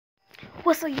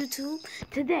What's up, YouTube?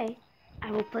 Today, I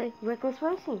will play Reckless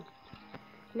Racing.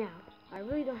 Now, I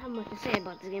really don't have much to say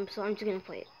about this game, so I'm just gonna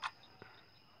play it.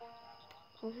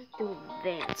 Let's just do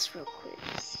advance real quick.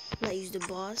 Not use the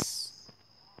boss.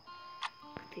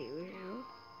 The original.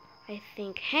 I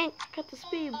think Hank got the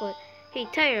speed, but he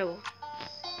terrible.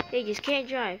 He just can't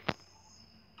drive.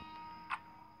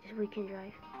 Just we can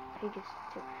drive. He just.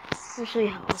 I'll show you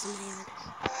how awesome I am at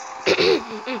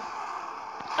this.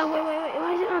 Oh wait!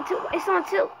 Why is it on tilt? It's on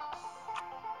tilt.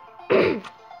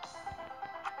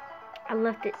 I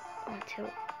left it on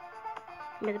tilt.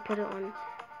 I meant to put it on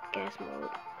gas mode.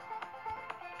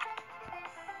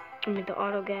 I mean the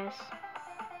auto gas.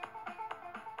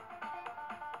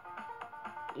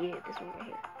 Yeah, this one right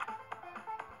here.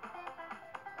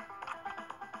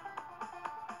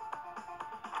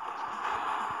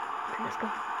 Okay, let's go.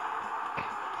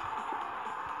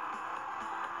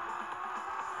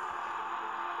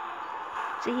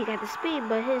 See, he got the speed,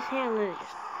 but his handling is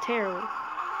just terrible.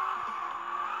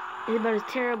 It's about as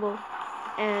terrible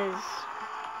as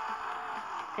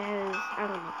I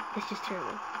don't know. It's just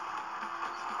terrible.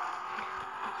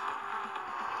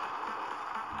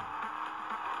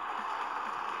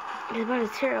 It's about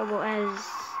as terrible as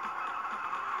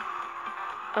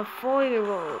a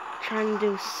 4-year-old trying to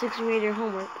do 6th grader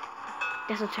homework.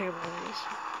 That's how terrible it is.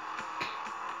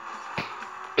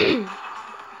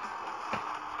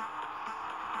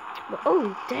 But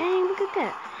oh dang, look at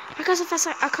that! I got so fast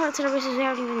I caught it to the races we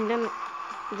haven't even done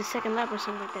the second lap or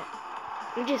something like that.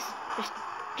 It's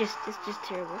just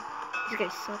terrible. These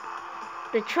guys suck.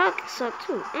 The truck sucked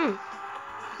too.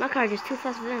 My car just too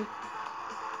fast for them.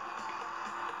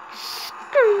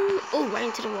 Oh, right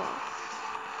into the wall.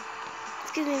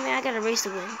 Excuse me, man. I got a race to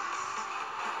win.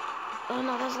 Oh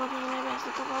no, that's nothing in that race.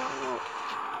 Look at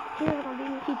He's gonna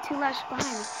beat me. He's 2 laps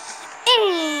behind me,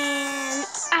 and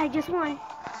I just won.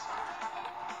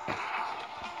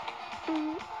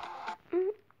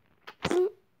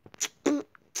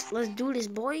 Let's do this,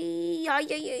 boy. Yeah.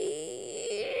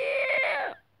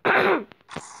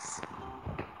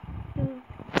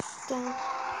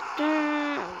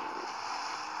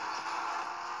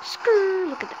 Screw.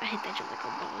 Look at that. I hit that jump like a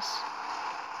boss.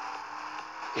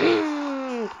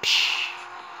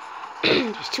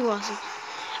 Just too awesome.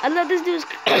 I love this dude's.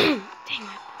 Dang it.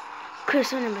 Could have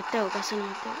sent him my throat. Got sent him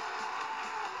my throat.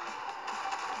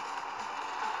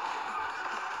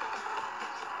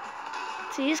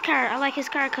 See, his car, I like his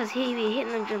car because he be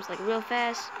hitting them jumps like real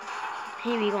fast.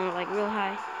 He be going like real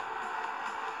high.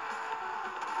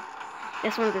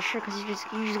 That's one of the tricks, because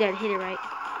you just gotta hit it right.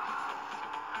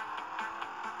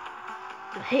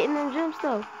 Hitting them jumps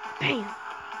though, bam.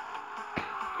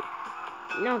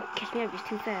 No, catch me up, just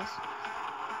too fast.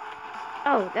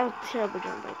 Oh, that was a terrible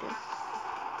jump right there.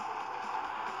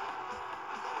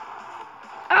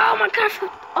 Oh my car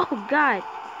flipped. Oh god,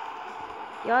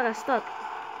 y'all got stuck.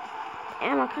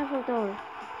 And my car flipped over.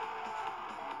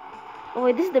 Oh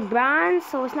wait, this is the bronze,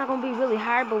 so it's not gonna be really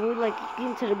hard. But when we like get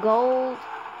into the gold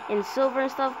and silver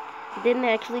and stuff, then they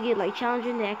actually get like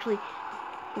challenging. They actually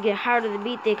get harder to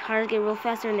beat. Their cars get real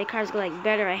faster, and their cars get like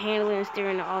better at handling and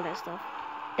steering and all that stuff.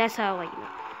 That's how like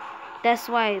that's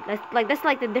why that's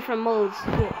like the different modes.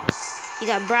 You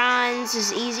got bronze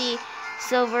is easy,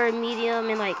 silver medium,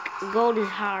 and like gold is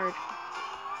hard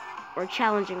or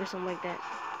challenging or something like that.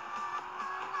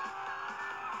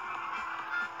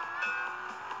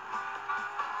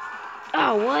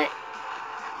 Oh, what?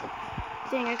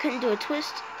 Dang, I couldn't do a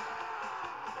twist.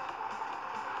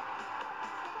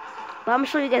 But I'm gonna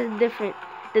show you guys the difference.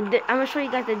 I'm gonna show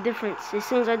you guys the difference as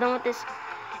soon as I'm done with this.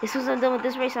 As soon as I'm done with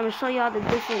this race, I'm gonna show y'all the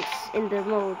difference in the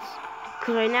modes.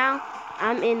 Cause right now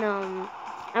I'm in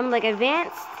I'm like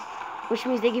advanced, which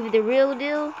means they give you the real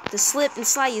deal, the slip and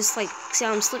slide. You just like see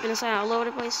how I'm slipping and sliding all over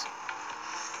the place.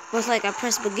 But it's like I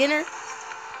press beginner,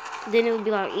 then it would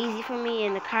be like easy for me,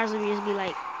 and the cars would just be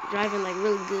like driving like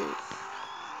really good.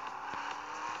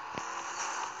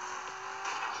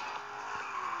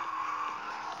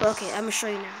 Okay, I'm gonna show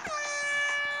you now.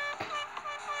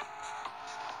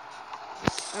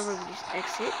 I'm gonna just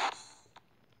exit.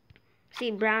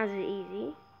 See, bronze is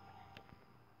easy.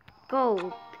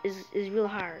 Gold is real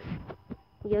hard.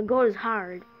 Yeah, gold is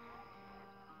hard.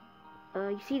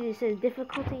 You see this says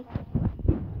difficulty.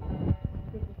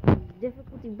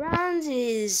 Difficulty bronze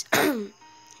is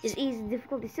is easy.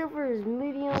 Difficulty silver is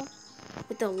medium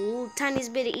with the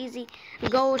tiniest bit of easy.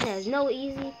 Gold has no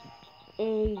easy,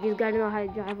 and you just gotta know how to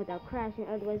drive without crashing.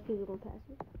 Otherwise, people gonna pass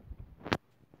you.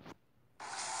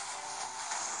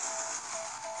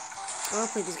 I've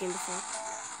played this game before.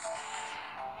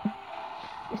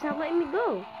 It's not letting me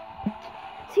go.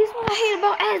 See, that's what I hate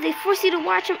about ads. They force you to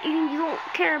watch them and you don't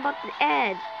care about the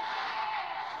ad.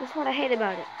 That's what I hate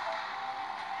about it.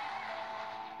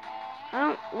 I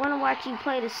don't want to watch you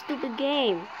play this stupid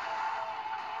game.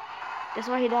 That's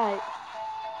why he died.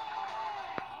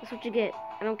 That's what you get.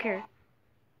 I don't care.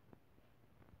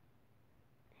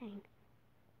 Dang.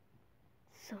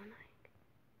 So annoying.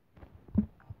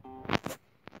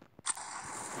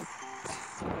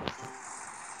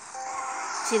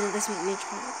 See, look, that's my nature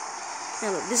card.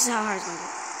 Now look, this is how hard it's gonna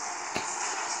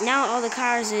get. Now all the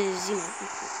cars is, you know,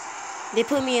 they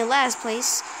put me in last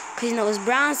place. Cause you know it's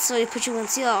brown, so they put you in.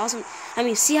 See how awesome. I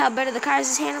mean, see how better the cars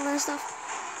is handling and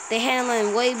stuff. They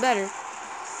handling way better.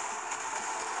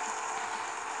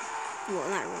 Well,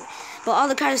 not really, but all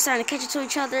the cars are starting to catch up to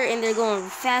each other, and they're going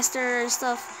faster and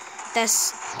stuff.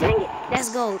 That's dang it. That's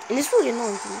gold, and it's really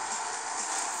annoying for me.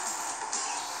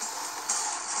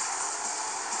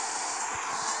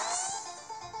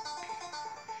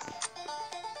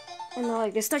 And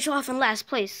like they start you off in last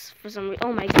place for some reason.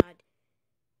 Oh my god.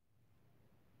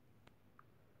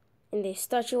 And they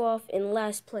start you off in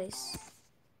last place.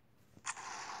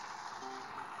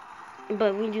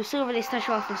 But when you do silver, they start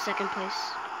you off in second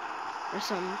place. Or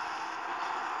something.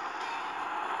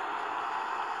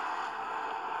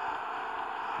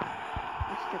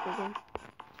 Let's skip again.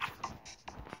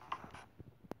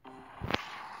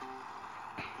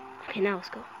 Okay, now let's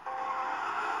go.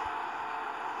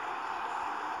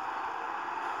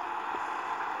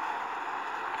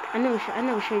 I never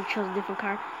should have chose a different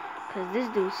car. Cause this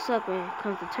dude suck when it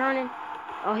comes to turning.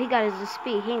 All he got is the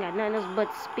speed. He ain't got nothing else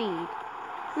but speed.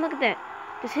 And look at that.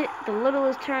 Just hit the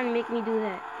littlest turn and make me do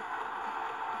that.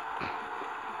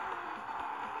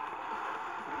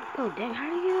 Oh dang, how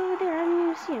did he get over there? I didn't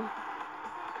even see him.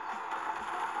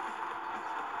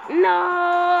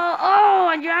 No! Oh,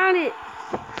 I drowned it.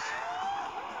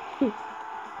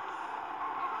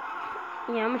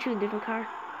 Yeah, I'm gonna choose a different car.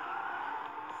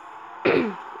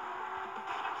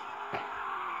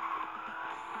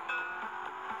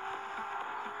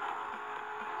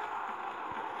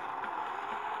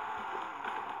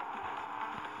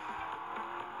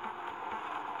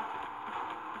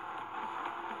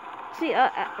 See,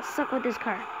 I suck with this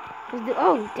car. This dude,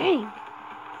 oh, dang.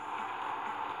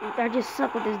 I just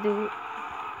suck with this dude.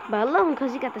 But I love him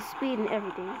because he got the speed and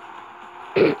everything.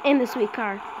 And the sweet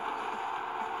car.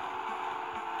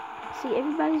 See,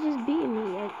 everybody's just beating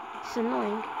me. It's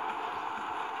annoying.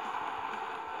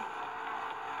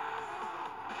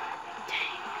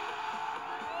 Dang.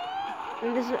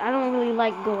 And this, I don't really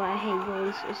like Go. I hate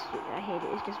Go. I hate it.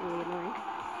 It's just really annoying.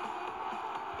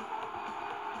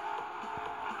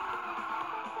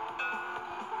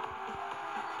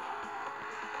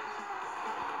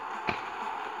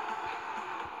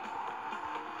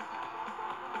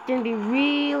 It's gonna be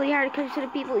really hard to catch up to the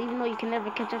people, even though you can never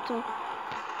catch up to them.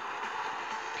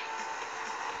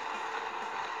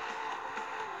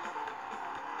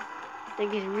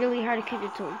 It gets really hard to catch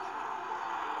up to them.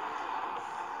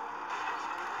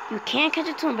 You can catch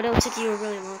up to them, but it'll take you a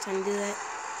really long time to do that.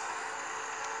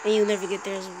 And you'll never get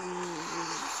there, is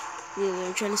really what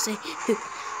I'm trying to say.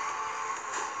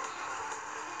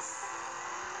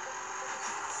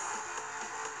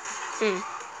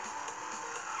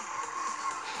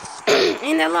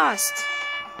 And I lost.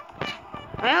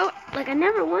 I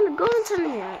never won the golden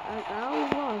tournament. I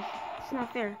always lost. It's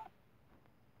not fair.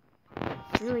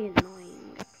 It's really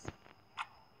annoying.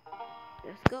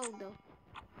 Let's go though.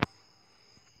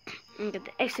 You got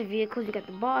the extra vehicles. You got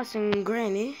the boss and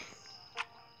Granny.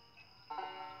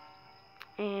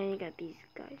 And you got these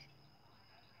guys.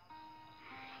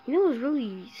 You know what's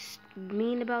really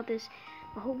mean about this?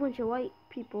 A whole bunch of white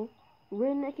people,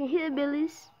 redneck and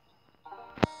hillbillies,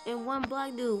 and one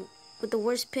black dude with the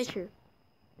worst picture.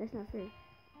 That's not fair.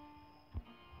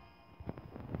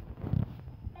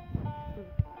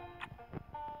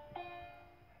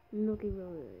 Looking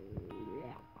really.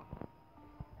 Yeah.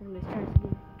 Let's try this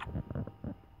again.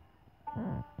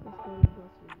 Let's go to the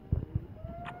bus.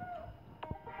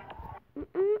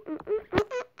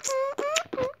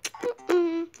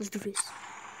 Let's do this.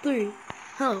 3,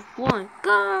 2, 1,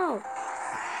 go!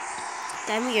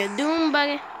 Got me a doom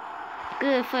buggy.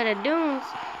 Good for the dooms.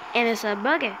 And it's a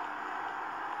buggy.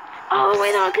 Oh,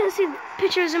 wait, no, I couldn't see the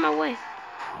pictures in my way.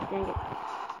 Dang it.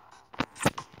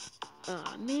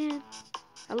 Oh, man.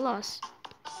 I lost.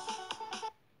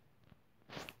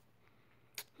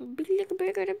 It's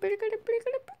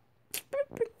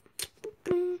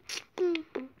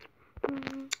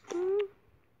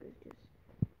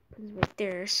right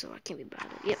there, so I can't be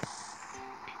bothered. Yep.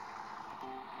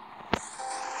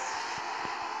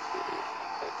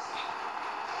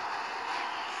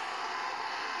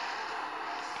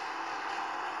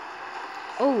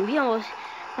 Oh, he almost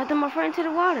knocked my friend into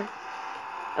the water.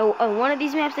 Oh, one of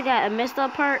these maps, they got a messed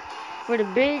up part where the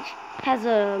bridge has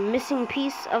a missing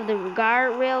piece of the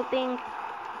guardrail thing,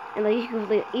 and like you can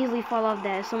like, easily fall off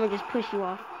that if someone just push you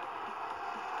off.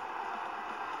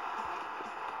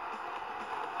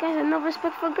 Guys have no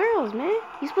respect for girls, man.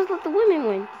 You're supposed to let the women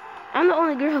win. I'm the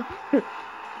only girl.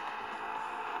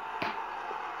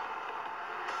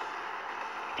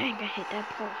 Dang, I hit that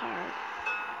pole hard.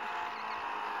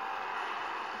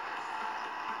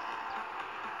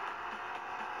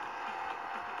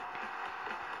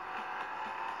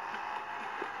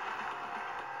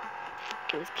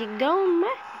 Okay, let's keep going, man.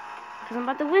 Because I'm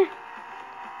about to win.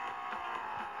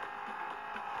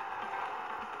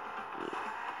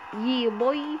 Yeah,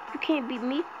 boy. You can't beat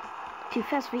me. Too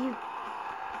fast for you.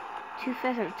 Too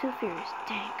fast and too furious.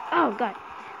 Dang. Oh, God.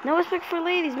 No respect for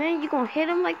ladies, man. You gonna hit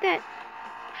them like that?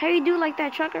 How you do like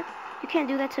that, trucker? You can't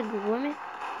do that to women.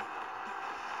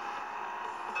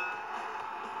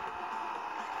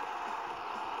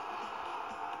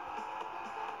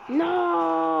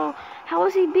 No! How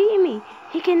is he beating me?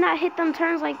 He cannot hit them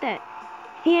turns like that.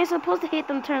 He ain't supposed to hit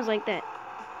them turns like that.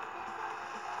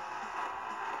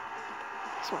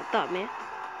 That's what I thought, man.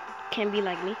 Can't be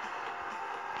like me.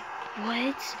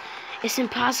 What? It's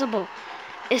impossible.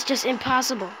 It's just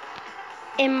impossible.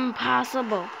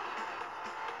 Impossible.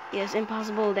 Yes,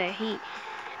 impossible that he...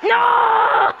 No!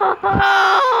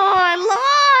 I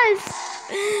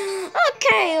lost!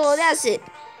 Okay, well, that's it.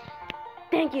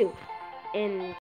 Thank you. And...